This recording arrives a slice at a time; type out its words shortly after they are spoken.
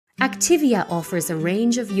Activia offers a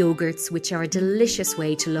range of yogurts which are a delicious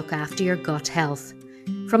way to look after your gut health.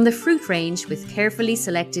 From the fruit range with carefully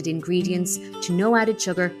selected ingredients to no added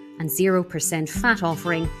sugar and 0% fat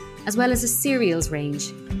offering, as well as a cereals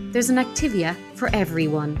range, there's an Activia for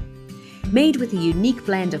everyone. Made with a unique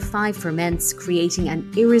blend of 5 ferments, creating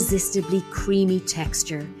an irresistibly creamy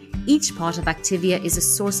texture, each pot of Activia is a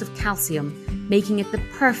source of calcium, making it the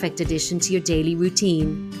perfect addition to your daily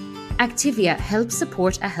routine. Activia helps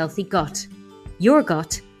support a healthy gut. Your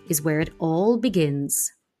gut is where it all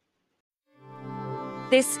begins.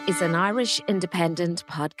 This is an Irish Independent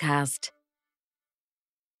podcast.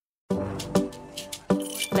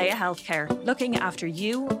 Leia Healthcare, looking after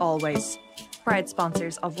you always. Proud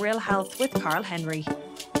sponsors of Real Health with Carl Henry.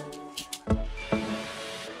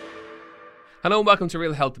 Hello and welcome to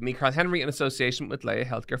Real Health with me, Carl Henry, in association with Leia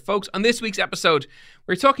Healthcare. Folks, on this week's episode,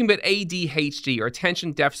 we're talking about ADHD, or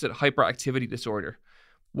Attention Deficit Hyperactivity Disorder.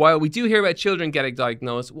 While we do hear about children getting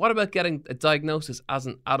diagnosed, what about getting a diagnosis as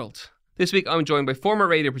an adult? This week, I'm joined by former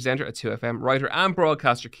radio presenter at 2FM, writer and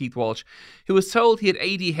broadcaster Keith Walsh, who was told he had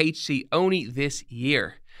ADHD only this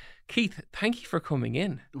year. Keith, thank you for coming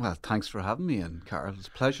in. Well, thanks for having me in, Carl. It's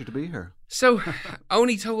a pleasure to be here. So,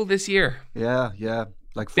 only told this year? Yeah.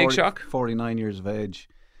 Like big shock? 49 years of age.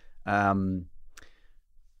 I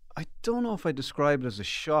don't know if I describe it as a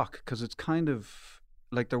shock, because it's kind of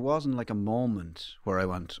like there wasn't like a moment where I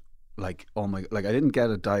went like, oh my, like I didn't get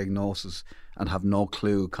a diagnosis and have no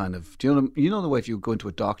clue kind of, do you know the way if you go into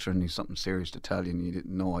a doctor and he's something serious to tell you and you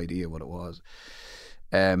didn't no idea what it was.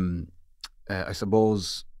 I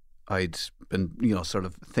suppose I'd been, sort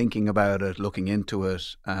of thinking about it, looking into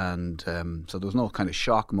it, and so there was no kind of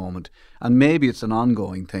shock moment. And maybe it's an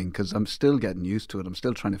ongoing thing because I'm still getting used to it. I'm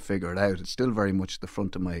still trying to figure it out. It's still very much the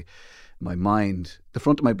front of my mind, the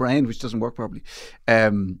front of my brain, which doesn't work properly.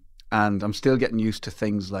 And I'm still getting used to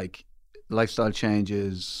things like lifestyle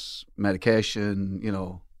changes, medication,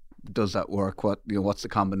 does that work? What's the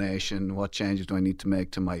combination? What changes do I need to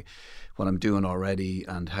make to what I'm doing already,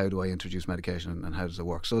 and how do I introduce medication and how does it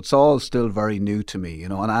work? So it's all still very new to me,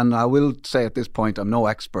 and I will say at this point I'm no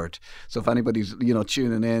expert. So if anybody's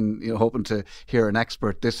tuning in, hoping to hear an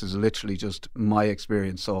expert, this is literally just my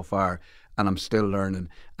experience so far, and I'm still learning.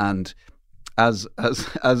 And as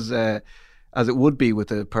it would be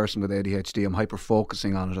with a person with ADHD, I'm hyper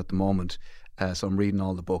focusing on it at the moment. So I'm reading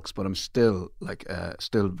all the books, but I'm still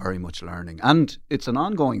very much learning. And it's an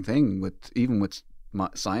ongoing thing even with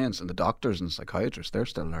science and the doctors and psychiatrists, they're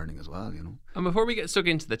still learning as well, And before we get stuck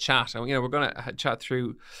into the chat, we're going to chat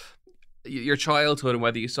through your childhood and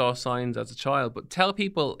whether you saw signs as a child, but tell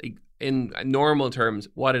people in normal terms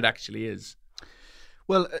what it actually is.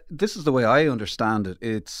 Well, this is the way I understand it.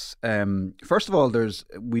 It's first of all,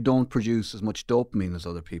 we don't produce as much dopamine as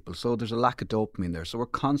other people, so there's a lack of dopamine there. So we're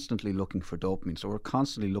constantly looking for dopamine. So we're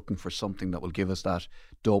constantly looking for something that will give us that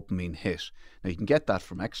dopamine hit. Now you can get that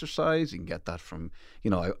from exercise. You can get that from,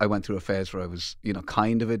 I went through a phase where I was,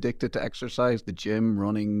 kind of addicted to exercise, the gym,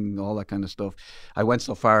 running, all that kind of stuff. I went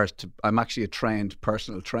so far as I'm actually a trained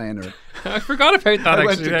personal trainer. I forgot about that. I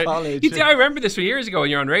went to college. I remember this from years ago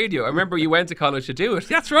when you're on radio. I remember you went to college to do it.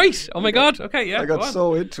 That's right. Oh my God. Okay, yeah. I got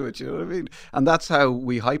so into it, you know what I mean? And that's how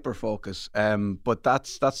we hyper focus. But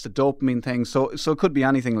that's the dopamine thing. So it could be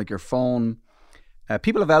anything like your phone.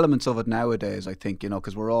 People have elements of it nowadays, I think,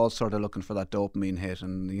 because we're all sort of looking for that dopamine hit,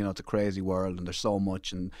 and it's a crazy world, and there's so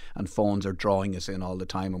much, and phones are drawing us in all the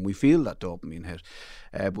time, and we feel that dopamine hit.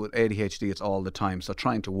 But with ADHD, it's all the time. So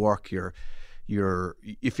trying to work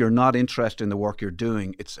if you're not interested in the work you're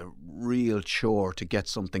doing, it's a real chore to get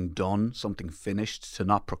something done, something finished, to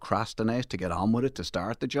not procrastinate, to get on with it, to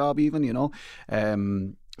start the job even,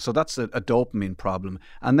 so that's a dopamine problem.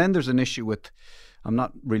 And then there's an issue with, I'm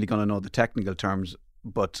not really going to know the technical terms,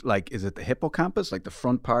 but is it the hippocampus, like the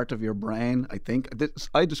front part of your brain? I think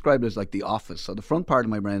I describe it as like the office. So the front part of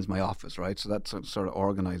my brain is my office, right? So that sort of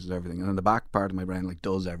organizes everything, and then the back part of my brain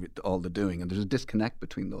does all the doing. And there's a disconnect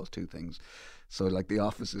between those two things. So the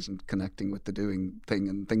office isn't connecting with the doing thing,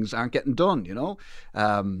 and things aren't getting done.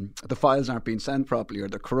 The files aren't being sent properly, or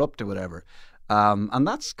they're corrupt or whatever. And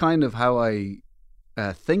that's kind of how I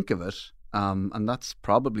think of it. And that's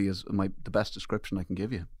probably the best description I can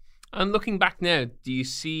give you. And looking back now, do you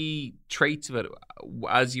see traits of it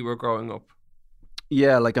as you were growing up?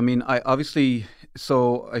 Yeah, I obviously,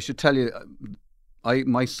 so I should tell you,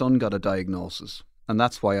 my son got a diagnosis, and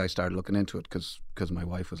that's why I started looking into it, because my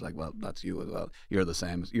wife was like, well, that's you as well. You're the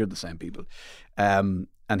same people. And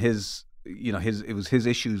it was his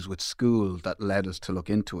issues with school that led us to look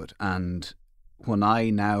into it. And when I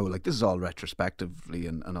now, this is all retrospectively,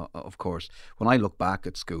 and of course, when I look back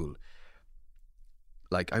at school,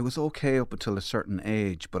 like I was okay up until a certain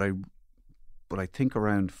age, but I think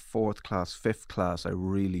around 4th class, 5th class, I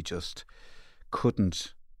really just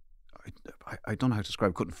couldn't. I don't know how to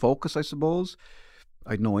describe. Couldn't focus, I suppose.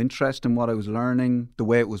 I had no interest in what I was learning, the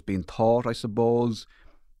way it was being taught, I suppose.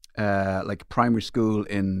 Like primary school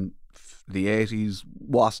in the 80s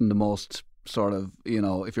wasn't the most sort of,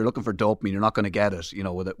 if you're looking for dopamine, you're not going to get it,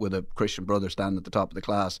 with a Christian brother standing at the top of the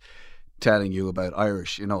class telling you about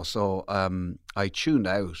Irish, So I tuned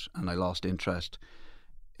out and I lost interest,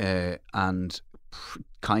 and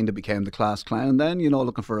kind of became the class clown then,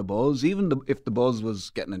 looking for a buzz. Even if the buzz was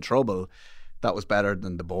getting in trouble, that was better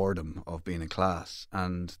than the boredom of being in class.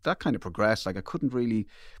 And that kind of progressed. Like I couldn't really,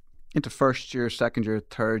 into first year, second year,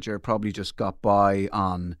 third year, probably just got by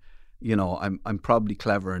on, I'm probably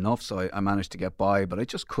clever enough, so I managed to get by, but I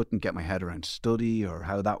just couldn't get my head around study or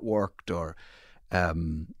how that worked. Or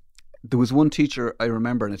there was one teacher I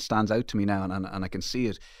remember, and it stands out to me now, and I can see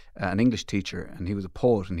it, an English teacher, and he was a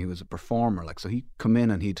poet and he was a performer. Like, so he'd come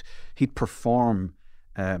in and he'd perform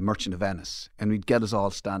Merchant of Venice, and we'd get us all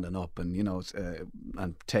standing up and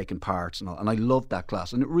and taking parts and all. And I loved that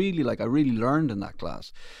class, and it really, I really learned in that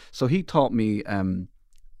class. So he taught me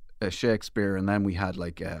Shakespeare, and then we had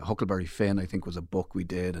Huckleberry Finn, I think was a book we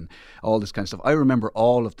did, and all this kind of stuff. I remember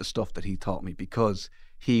all of the stuff that he taught me because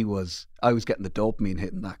I was getting the dopamine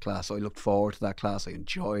hit in that class. So I looked forward to that class. I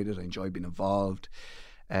enjoyed it. I enjoyed being involved.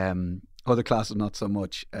 Other classes not so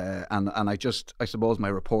much, and I suppose my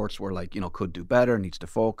reports were could do better, needs to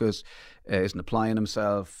focus, isn't applying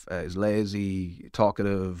himself, is lazy,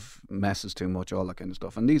 talkative, messes too much, all that kind of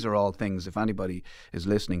stuff. And these are all things, if anybody is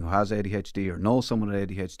listening who has ADHD or knows someone with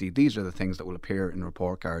ADHD, these are the things that will appear in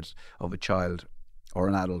report cards of a child or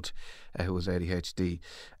an adult who has ADHD.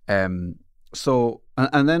 So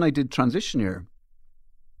then I did transition year,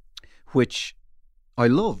 which I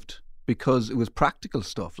loved, because it was practical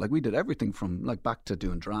stuff. Like we did everything from back to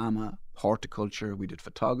doing drama, horticulture, we did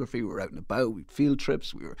photography, we were out and about, we had field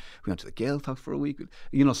trips, we went to the Gaeltacht for a week.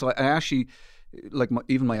 So I actually,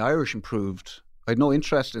 even my Irish improved. I had no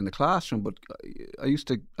interest in the classroom, but I used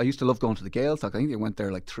to love going to the Gaeltacht. I think I went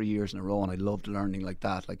there 3 years in a row, and I loved learning like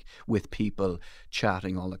that, with people,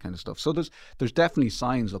 chatting, all that kind of stuff. So there's definitely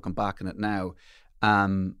signs looking back on it now.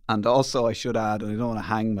 And also I should add, and I don't want to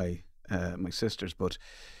hang my sisters, but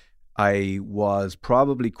I was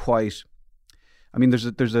probably quite. I mean, there's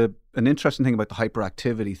an interesting thing about the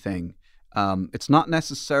hyperactivity thing. It's not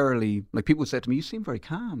necessarily people would say to me, "You seem very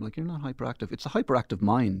calm. You're not hyperactive." It's a hyperactive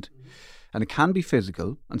mind, and it can be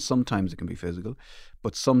physical, and sometimes it can be physical,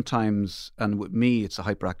 but sometimes, and with me, it's a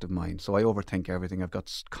hyperactive mind. So I overthink everything. I've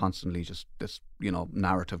got constantly just this,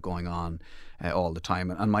 narrative going on all the time,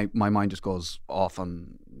 and my mind just goes off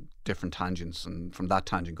on different tangents, and from that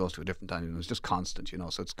tangent goes to a different tangent, and it's just constant,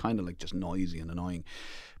 so it's kind of just noisy and annoying.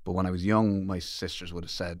 But when I was young, my sisters would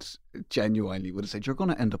have said, genuinely would have said, "You're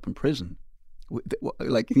going to end up in prison."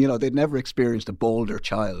 They'd never experienced a bolder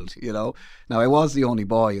child, Now I was the only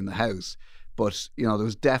boy in the house, but there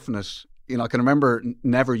was definite, I can remember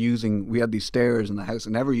never using, we had these stairs in the house,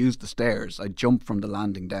 I never used the stairs. I'd jump from the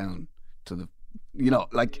landing down to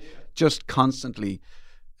the, just constantly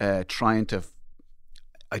trying to,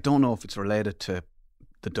 I don't know if it's related to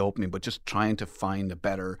the dopamine, but just trying to find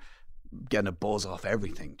getting a buzz off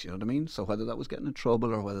everything. Do you know what I mean? So whether that was getting in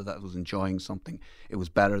trouble or whether that was enjoying something, it was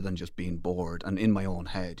better than just being bored and in my own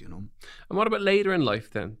head, And what about later in life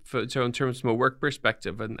then? So in terms from a work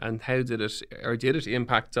perspective, and how did it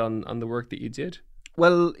impact on the work that you did?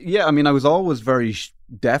 Well, yeah, I mean, I was always very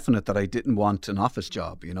definite that I didn't want an office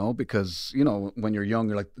job, because, when you're young,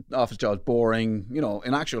 you're like, the office job's boring.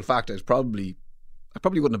 In actual fact, I probably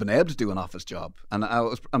wouldn't have been able to do an office job. And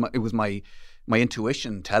it was my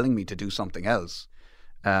intuition telling me to do something else.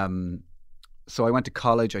 So I went to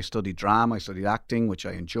college, I studied drama, I studied acting, which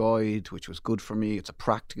I enjoyed, which was good for me. It's a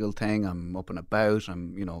practical thing. I'm up and about.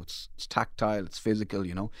 It's tactile, it's physical,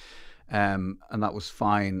 and that was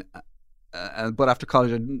fine. But after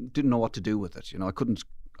college, I didn't know what to do with it.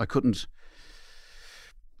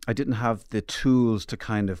 I didn't have the tools to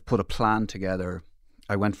kind of put a plan together.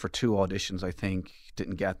 I went for 2 auditions, I think,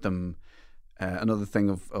 didn't get them. Another thing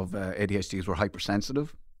of ADHD is we're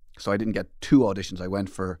hypersensitive. So I didn't get 2 auditions I went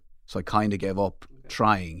for, so I kind of gave up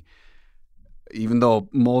trying. Even though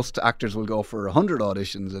most actors will go for 100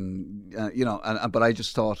 auditions, and but I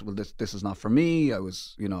just thought, well, this is not for me. I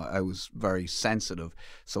was very sensitive.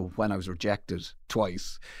 So when I was rejected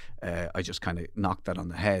twice, I just kind of knocked that on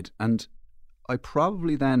the head. And I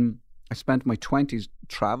probably then, I spent my 20s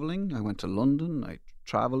traveling. I went to London, I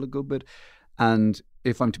traveled a good bit. And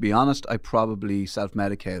if I'm to be honest, I probably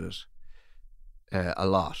self-medicated a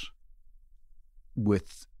lot.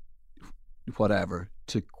 with whatever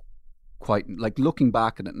to quieten, like looking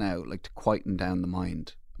back at it now, like to quieten down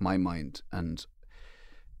my mind, and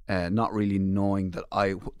not really knowing that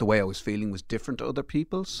the way I was feeling was different to other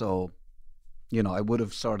people. So, you know, I would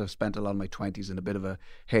have sort of spent a lot of my 20s in a bit of a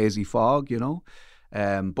hazy fog, you know,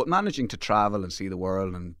 but managing to travel and see the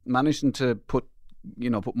world, and managing to put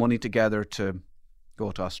money together to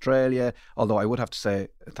go to Australia. Although I would have to say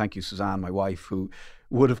thank you, Suzanne, my wife, who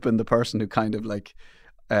would have been the person who kind of like,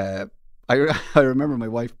 I remember my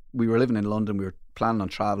wife, we were living in London, we were planning on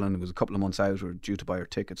travelling, it was a couple of months out, we were due to buy our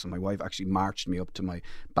tickets, and my wife actually marched me up to my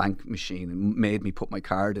bank machine and made me put my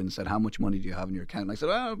card in and said, how much money do you have in your account? And I said,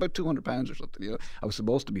 about £200 or something. You know, I was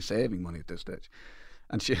supposed to be saving money at this stage.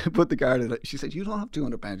 And she put the card in, she said, you don't have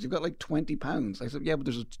 £200, you've got like £20. I said, yeah, but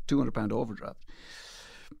there's a £200 overdraft.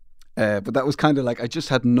 But that was kind of like, I just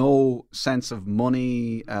had no sense of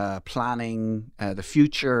money, planning, the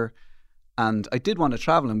future. And I did want to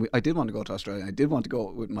travel, and I did want to go to Australia. I did want to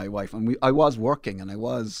go with my wife, and I was working, and I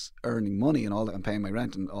was earning money and all that, and paying my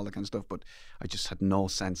rent and all that kind of stuff. But I just had no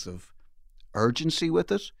sense of urgency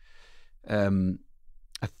with it.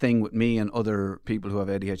 A thing with me and other people who have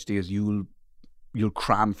ADHD is you'll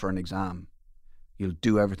cram for an exam. You'll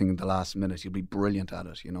do everything in the last minute. You'll be brilliant at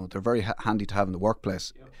it. You know, they're very handy to have in the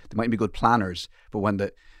workplace. Yeah. They might be good planners, but when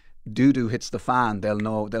the doo-doo hits the fan,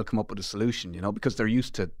 they'll come up with a solution. You know, because they're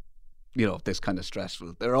used to, you know, this kind of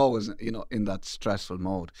stressful. They're always, you know, in that stressful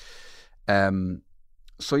mode. So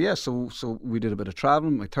we did a bit of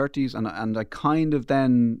traveling in my 30s, and I kind of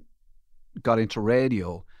then got into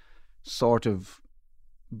radio, sort of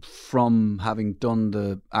from having done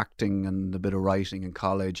the acting and a bit of writing in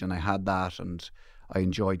college, and I had that, and I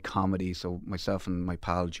enjoyed comedy. So myself and my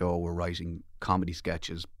pal Joe were writing comedy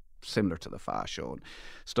sketches similar to the Fast Show, and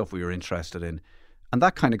stuff we were interested in, and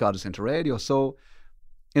that kind of got us into radio. So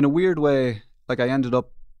in a weird way, like I ended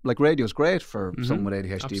up, like radio's great for someone with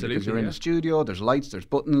ADHD. Absolutely, because you're in the studio, there's lights, there's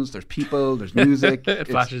buttons, there's people, there's music. It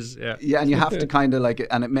flashes, yeah. Yeah, and you have to kind of like,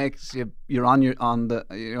 and it makes you're on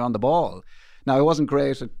the ball. Now, I wasn't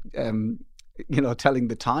great at, telling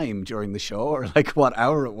the time during the show or like what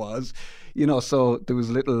hour it was, you know, so there was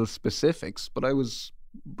little specifics, but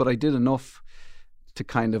I did enough to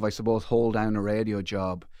kind of, I suppose, hold down a radio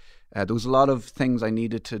job. There was a lot of things I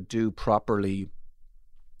needed to do properly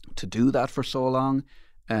to do that for so long.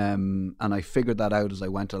 And I figured that out as I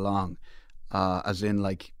went along, as in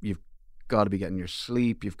like, you've got to be getting your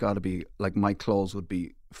sleep. You've got to be like, my clothes would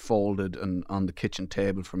be folded and on the kitchen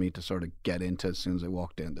table for me to sort of get into as soon as I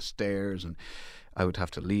walked down the stairs, and I would have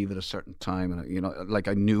to leave at a certain time. And, you know, like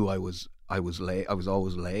I knew I was late. I was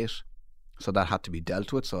always late. So that had to be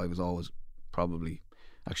dealt with. So I was always probably,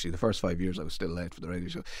 actually the first 5 years I was still late for the radio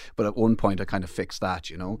show. But at one point I kind of fixed that,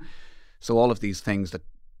 you know. So all of these things that,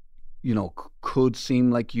 you know, could seem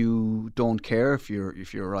like you don't care if you're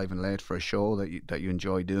arriving late for a show that you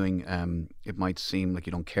enjoy doing. It might seem like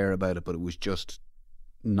you don't care about it, but it was just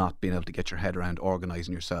not being able to get your head around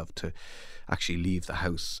organising yourself to actually leave the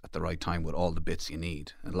house at the right time with all the bits you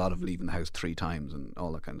need. And a lot of leaving the house 3 times and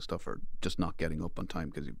all that kind of stuff, or just not getting up on time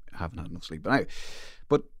because you haven't had enough sleep.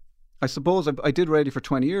 But I suppose I did radio for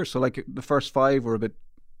 20 years, so like the first 5 were a bit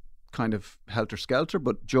kind of helter-skelter,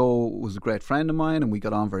 but Joe was a great friend of mine and we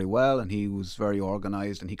got on very well, and he was very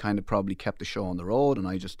organised, and he kind of probably kept the show on the road, and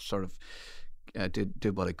I just sort of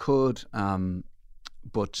did what I could.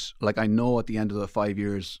 But like, I know at the end of the 5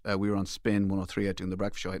 years, we were on Spin 103 doing the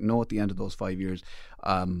breakfast show. I know at the end of those 5 years,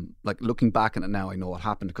 like looking back on it now, I know what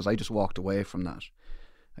happened, because I just walked away from that.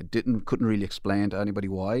 I couldn't really explain to anybody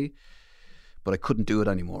why, but I couldn't do it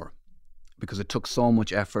anymore because it took so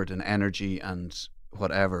much effort and energy and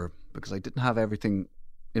whatever, because I didn't have everything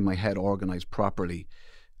in my head organised properly.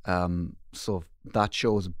 So that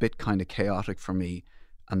show was a bit kind of chaotic for me.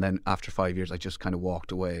 And then after 5 years, I just kind of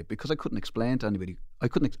walked away because I couldn't explain to anybody. I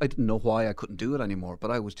didn't know why I couldn't do it anymore, but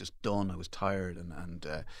I was just done. I was tired,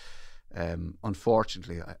 and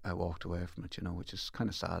unfortunately, I walked away from it, you know, which is kind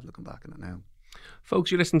of sad looking back on it now. Folks,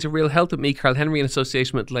 you're listening to Real Health with me, Carl Henry, in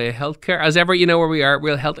association with Leia Healthcare. As ever, you know where we are,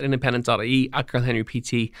 realhealthindependent.ie, at Carl Henry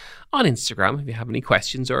PT on Instagram. If you have any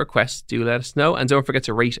questions or requests, do let us know. And don't forget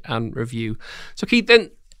to rate and review. So Keith,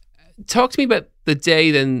 then talk to me about the day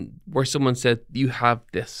then where someone said, you have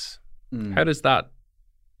this. How does that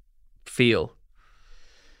feel?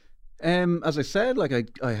 As I said, like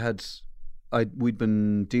we'd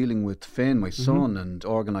been dealing with Finn, my son, and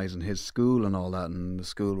organising his school and all that, and the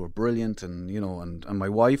school were brilliant, and you know, and my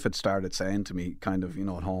wife had started saying to me, kind of, you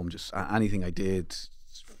know, at home, just anything I did,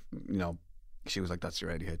 you know, she was like, that's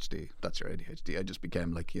your ADHD. That's your ADHD. I just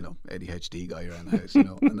became like, ADHD guy around the house,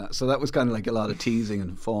 and so that was kind of like a lot of teasing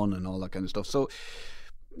and fun and all that kind of stuff. So,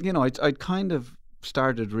 I'd kind of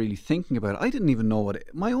started really thinking about it. I didn't even know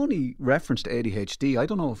my only reference to ADHD, I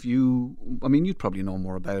don't know if you'd probably know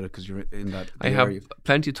more about it because you're in that area. Have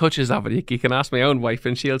plenty of touches of it. You can ask my own wife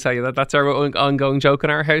and she'll tell you that that's our ongoing joke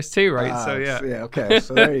in our house too, right? So yeah, okay,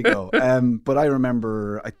 so there you go. But I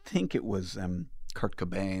remember, I think it was Kurt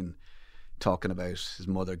Cobain talking about his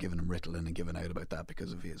mother giving him Ritalin and giving out about that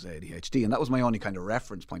because of his ADHD, and that was my only kind of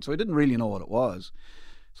reference point. So I didn't really know what it was,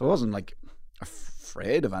 so I wasn't like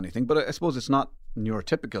afraid of anything. But I suppose it's not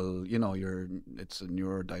neurotypical, it's a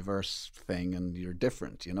neurodiverse thing and you're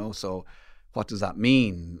different, so what does that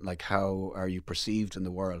mean? Like, how are you perceived in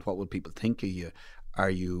the world? What will people think of you? Are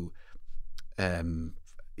you do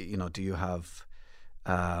you have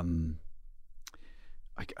I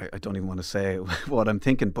don't even want to say what I'm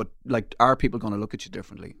thinking, but like, are people going to look at you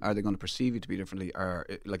differently? Are they going to perceive you to be differently? Or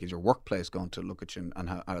like, is your workplace going to look at you and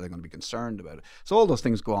how are they going to be concerned about it? So all those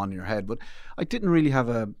things go on in your head, but I didn't really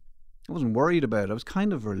I wasn't worried about it. I was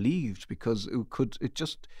kind of relieved because it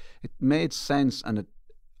made sense, and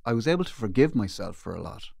I was able to forgive myself for a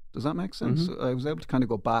lot. Does that make sense? Mm-hmm. I was able to kind of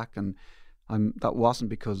go back, and that wasn't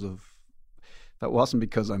because I'm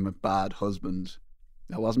a bad husband.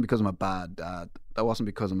 That wasn't because I'm a bad dad. That wasn't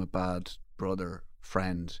because I'm a bad brother,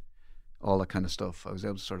 friend, all that kind of stuff. I was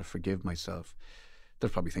able to sort of forgive myself.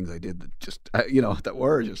 There's probably things I did that just, that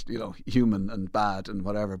were just, human and bad and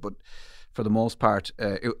whatever. But for the most part,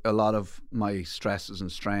 a lot of my stresses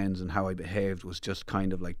and strains and how I behaved was just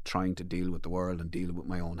kind of like trying to deal with the world and deal with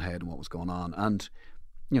my own head and what was going on. And,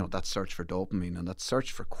 that search for dopamine and that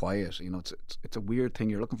search for quiet, it's a weird thing.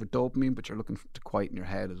 You're looking for dopamine, but you're looking to quieten your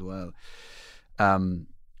head as well.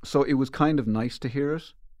 So it was kind of nice to hear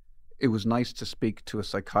it. It was nice to speak to a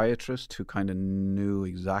psychiatrist who kind of knew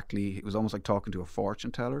exactly. It was almost like talking to a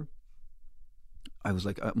fortune teller. I was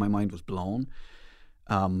like, my mind was blown.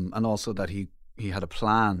 And also that he had a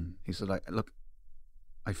plan. He said, look,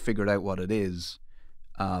 I figured out what it is,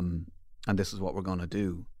 and this is what we're going to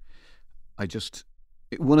do.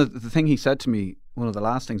 One of the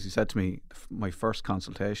last things he said to me, my first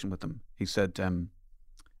consultation with him, he said,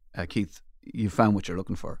 Keith, you found what you're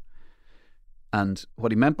looking for. And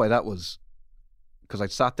what he meant by that was, because I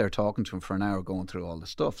sat there talking to him for an hour, going through all the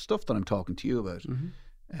stuff that I'm talking to you about.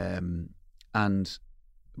 Mm-hmm. And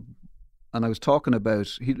I was talking about,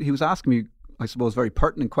 he was asking me, I suppose, very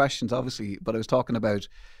pertinent questions, obviously, but I was talking about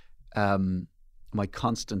my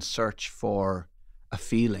constant search for a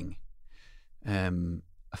feeling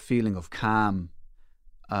of calm,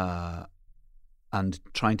 and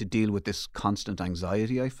trying to deal with this constant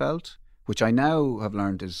anxiety I felt, which I now have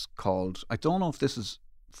learned is called, I don't know if this is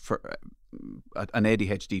for an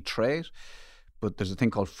ADHD trait, but there's a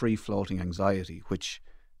thing called free-floating anxiety, which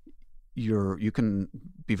you can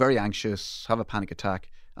be very anxious, have a panic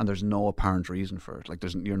attack, and there's no apparent reason for it. Like,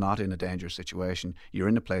 you're not in a dangerous situation. You're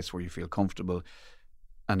in a place where you feel comfortable,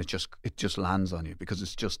 and it just lands on you because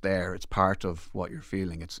it's just there. It's part of what you're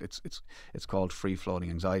feeling. It's called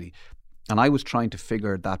free-floating anxiety. And I was trying to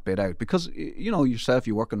figure that bit out because, yourself,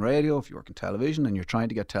 you work in radio, if you work in television, and you're trying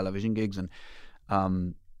to get television gigs, and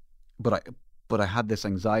but I had this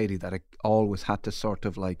anxiety that I always had to sort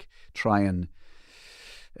of like try and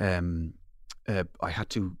I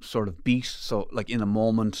had to sort of beat. So like in a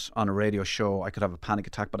moment on a radio show, I could have a panic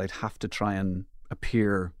attack, but I'd have to try and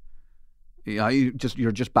appear. You're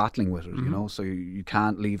just battling with it, mm-hmm. So you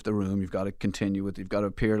can't leave the room. You've got to continue with. You've got to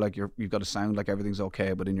appear like you've got to sound like everything's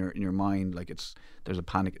okay, but in your mind, like there's a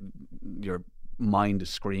panic. Your mind is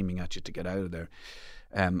screaming at you to get out of there,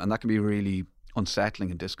 and that can be really unsettling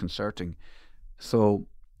and disconcerting. So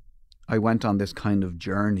I went on this kind of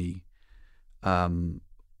journey,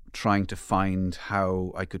 trying to find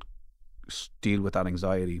how I could deal with that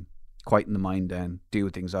anxiety, quieten the mind down, deal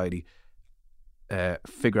with the anxiety.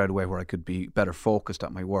 Figure out a way where I could be better focused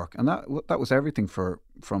at my work, and that was everything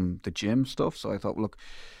from the gym stuff. So I thought, look,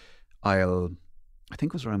 I think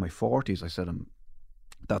it was around my 40s. I said,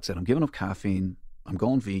 that's it. I'm giving up caffeine. I'm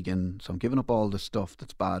going vegan. So I'm giving up all the stuff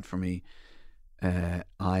that's bad for me. You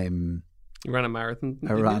ran a marathon.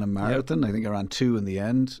 I ran a marathon. Yep. I think I ran 2 in the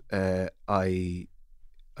end. I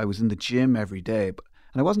was in the gym every day,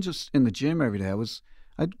 and I wasn't just in the gym every day.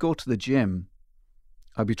 I'd go to the gym.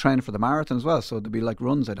 I'd be training for the marathon as well, so there'd be like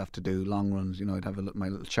runs I'd have to do, long runs. I'd have my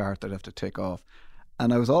little chart that I'd have to tick off,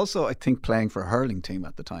 and I was also, I think, playing for a hurling team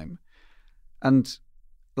at the time, and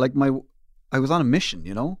like I was on a mission,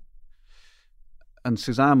 and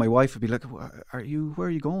Suzanne, my wife, would be like, where are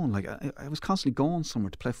you going? Like, I was constantly going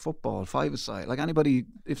somewhere to play football, five-a-side. Like anybody,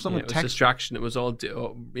 if someone it was distraction, it was all,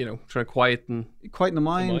 trying to quieten the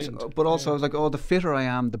mind. But also I was like, the fitter I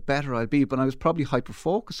am, the better I'll be. But I was probably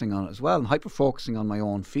hyper-focusing on it as well, and hyper-focusing on my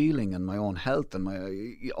own feeling and my own health and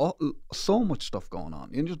so much stuff going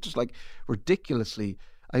on. And just like ridiculously,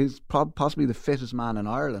 I was possibly the fittest man in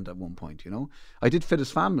Ireland at one point, I did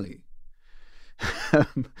Fittest Family.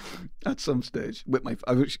 At some stage with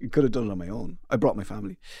I could have done it on my own. I brought my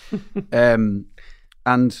family. And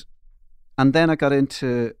then I got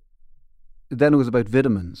into, then it was about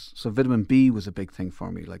vitamins. So vitamin B was a big thing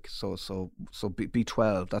for me. Like so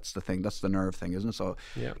B12, that's the thing, that's the nerve thing, isn't it? So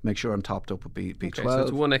make sure I'm topped up with B12. Okay, so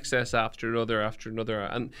it's one excess after another.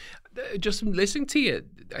 And just listening to you,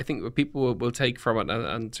 I think what people will take from it,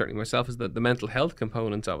 and certainly myself, is that the mental health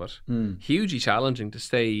component of it. Hugely challenging to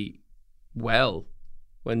stay well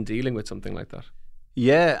when dealing with something like that.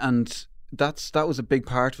 Yeah, and that was a big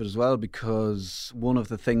part of it as well, because one of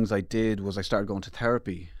the things I did was I started going to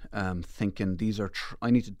therapy, thinking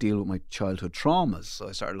I need to deal with my childhood traumas. So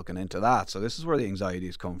I started looking into that. So this is where the anxiety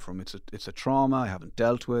has come from. It's a trauma I haven't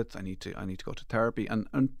dealt with. I need to go to therapy, and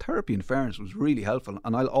therapy, in fairness, was really helpful.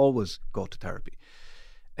 And I'll always go to therapy.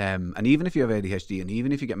 And even if you have ADHD, and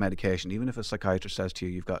even if you get medication, even if a psychiatrist says to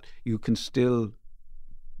you you can still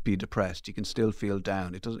be depressed, you can still feel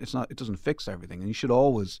down. It doesn't fix everything, and you should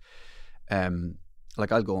always,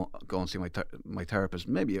 like I'll go and see my therapist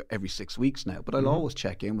maybe every 6 weeks now, but I'll always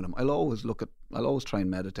check in with him. I'll always try and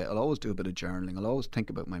meditate. I'll always do a bit of journaling. I'll always think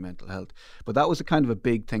about my mental health. But that was a kind of a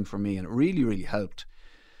big thing for me, and it really, really helped.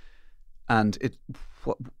 And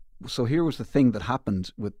so here was the thing that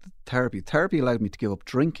happened with therapy. Therapy allowed me to give up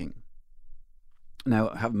drinking. Now,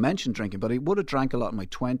 I haven't mentioned drinking, but I would have drank a lot in my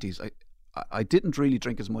 20s. I didn't really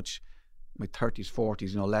drink as much in my 30s,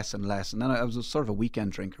 40s, less and less. And then I was a sort of a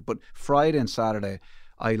weekend drinker. But Friday and Saturday,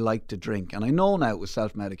 I liked to drink. And I know now it was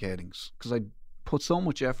self-medicating, because I put so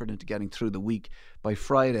much effort into getting through the week. By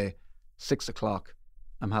Friday, 6 o'clock,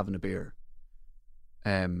 I'm having a beer.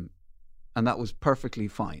 And that was perfectly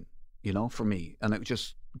fine, for me. And it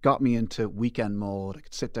just got me into weekend mode. I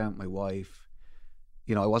could sit down with my wife.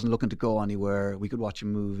 I wasn't looking to go anywhere. We could watch a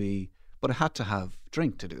movie. But I had to have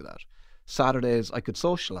drink to do that. Saturdays I could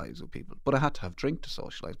socialise with people, but I had to have drink to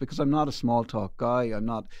socialise, because I'm not a small talk guy. I'm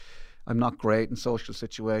not great in social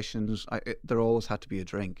situations. There always had to be a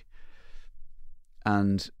drink.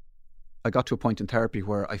 And I got to a point in therapy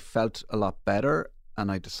where I felt a lot better, and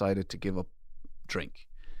I decided to give up drink,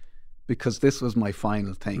 because this was my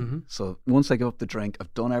final thing. So once I give up the drink,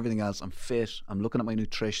 I've done everything else. I'm fit. I'm looking at my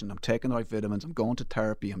nutrition. I'm taking the right vitamins. I'm going to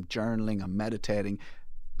therapy. I'm journaling. I'm meditating.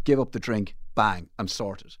 Give up the drink. Bang. I'm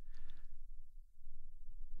sorted.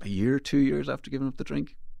 A year, 2 years after giving up the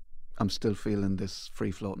drink, I'm still feeling this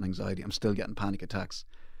free-floating anxiety. I'm still getting panic attacks.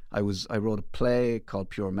 I wrote a play called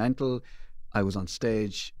Pure Mental. I was on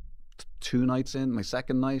stage 2 nights in. My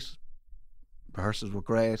second night, rehearsals were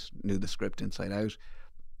great, knew the script inside out.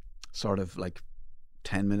 Sort of like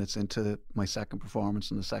 10 minutes into my second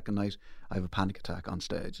performance on the second night, I have a panic attack on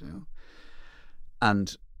stage,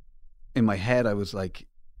 And in my head, I was like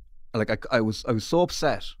I was so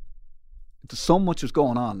upset. So much was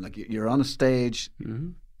going on. Like, you're on a stage,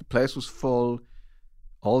 the place was full,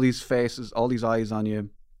 all these faces, all these eyes on you.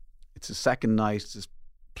 It's a second night. It's this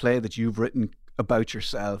play that you've written about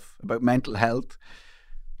yourself, about mental health,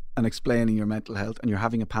 and explaining your mental health, and you're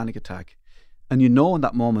having a panic attack. And in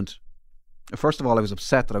that moment, first of all, I was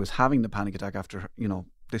upset that I was having the panic attack after,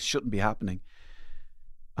 this shouldn't be happening.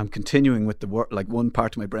 I'm continuing with the work, like one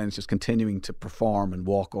part of my brain is just continuing to perform and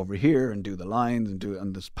walk over here and do the lines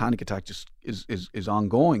and this panic attack just is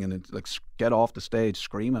ongoing, and it's like, get off the stage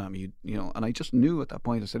screaming at me, and I just knew at that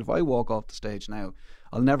point, I said, if I walk off the stage now,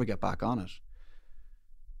 I'll never get back on it.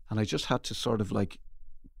 And I just had to sort of like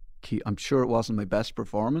I'm sure it wasn't my best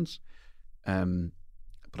performance,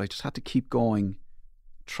 but I just had to keep going,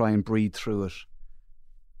 try and breathe through it,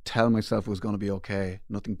 tell myself it was going to be okay,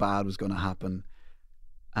 nothing bad was going to happen.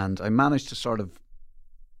 And I managed to sort of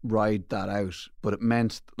ride that out, but it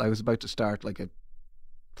meant I was about to start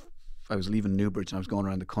I was leaving Newbridge and I was going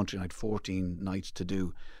around the country, and I had 14 nights to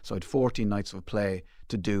do. So I had 14 nights of a play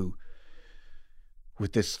to do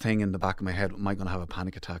with this thing in the back of my head, am I going to have a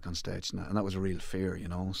panic attack on stage now? And that was a real fear,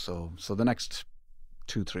 So the next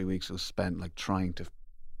 2-3 weeks was spent like trying to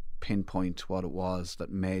pinpoint what it was that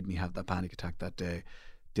made me have that panic attack that day.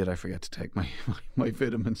 Did I forget to take my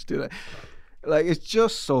vitamins? Did I? Like, it's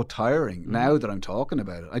just so tiring now that I'm talking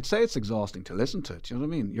about it. I'd say it's exhausting to listen to it. Do you know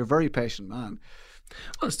what I mean? You're a very patient man.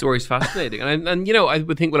 Well, the story's fascinating. and I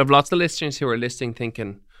would think we'll have lots of listeners who are listening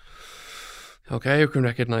thinking, Okay, I can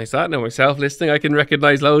recognise that. Now, myself listening, I can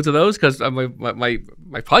recognise loads of those because my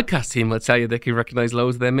podcast team will tell you they can recognise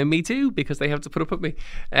loads of them in me too because they have to put up with me.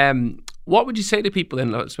 What would you say to people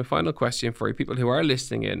then? That's my final question for you. People who are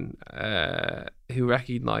listening in, who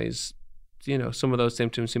recognise, some of those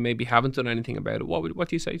symptoms, who maybe haven't done anything about it. What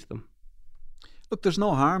do you say to them? Look, there's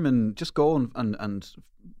no harm in just go and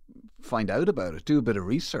find out about it. Do a bit of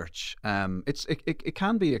research. It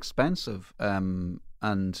can be expensive,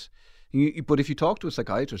 but if you talk to a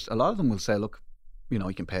psychiatrist, a lot of them will say, look,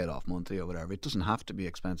 you can pay it off monthly or whatever. It doesn't have to be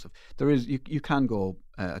expensive. You can go,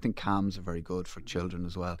 I think CAMHS are very good for children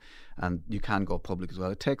as well, and you can go public as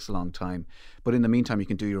well. It takes a long time, but in the meantime, you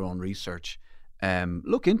can do your own research.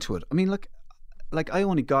 Look into it. I mean, like I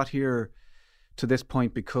only got here to this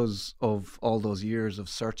point because of all those years of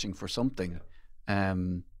searching for something,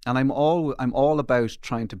 and I'm all about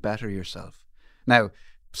trying to better yourself. Now,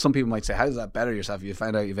 some people might say, how does that better yourself? If you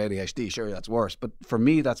find out you have ADHD, sure, that's worse. But for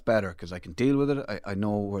me, that's better because I can deal with it. I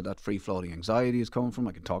know where that free-floating anxiety is coming from.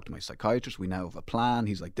 I can talk to my psychiatrist. We now have a plan.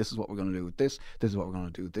 He's like, this is what we're going to do with this. This is what we're going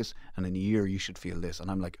to do with this. And in a year, you should feel this. And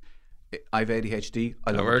I'm like, I have ADHD.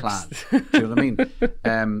 I love a plan. Do you know what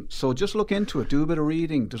I mean? So just look into it. Do a bit of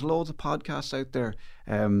reading. There's loads of podcasts out there.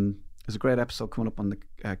 There's a great episode coming up on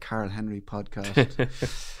the Carl Henry podcast.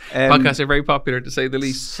 Podcasts are very popular, to say the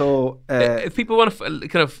least. So, if people want to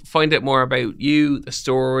kind of find out more about you, the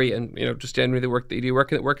story, and just generally the work that you do, where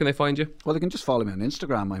can they find you? Well, they can just follow me on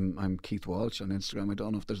Instagram. I'm Keith Walsh on Instagram. I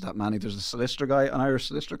don't know if there's that many. There's a solicitor guy, an Irish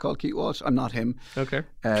solicitor called Keith Walsh. I'm not him. Okay.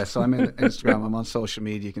 So I'm in Instagram. I'm on social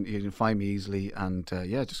media. You can find me easily, and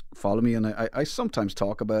just follow me. And I sometimes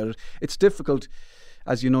talk about it. It's difficult,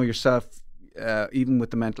 as you know yourself. Even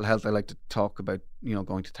with the mental health, I like to talk about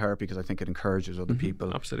going to therapy because I think it encourages other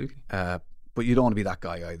people. Absolutely. But you don't want to be that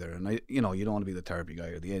guy either, and you don't want to be the therapy guy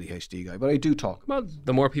or the ADHD guy. But I do talk. Well,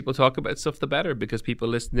 the more people talk about stuff, the better, because people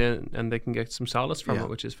listen in and they can get some solace from it,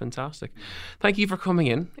 which is fantastic. Thank you for coming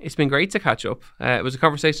in. It's been great to catch up. It was a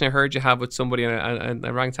conversation I heard you have with somebody, and I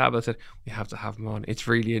rang Tab. I said we have to have him on. It's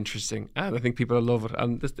really interesting, and I think people will love it.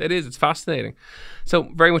 And it's fascinating. So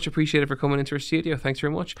very much appreciated for coming into our studio. Thanks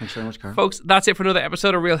very much. Thanks very much, Carl. Folks, that's it for another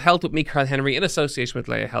episode of Real Health with me, Carl Henry, in association with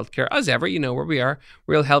Leia Healthcare. As ever, you know where we are.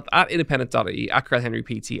 Real Health at independent.ie, at Carl Henry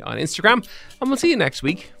PT on Instagram, and we'll see you next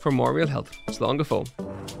week for more Real Health. So long ago.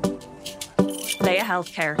 Leia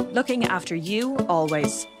Healthcare, looking after you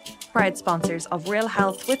always. Proud sponsors of Real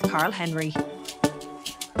Health with Carl Henry.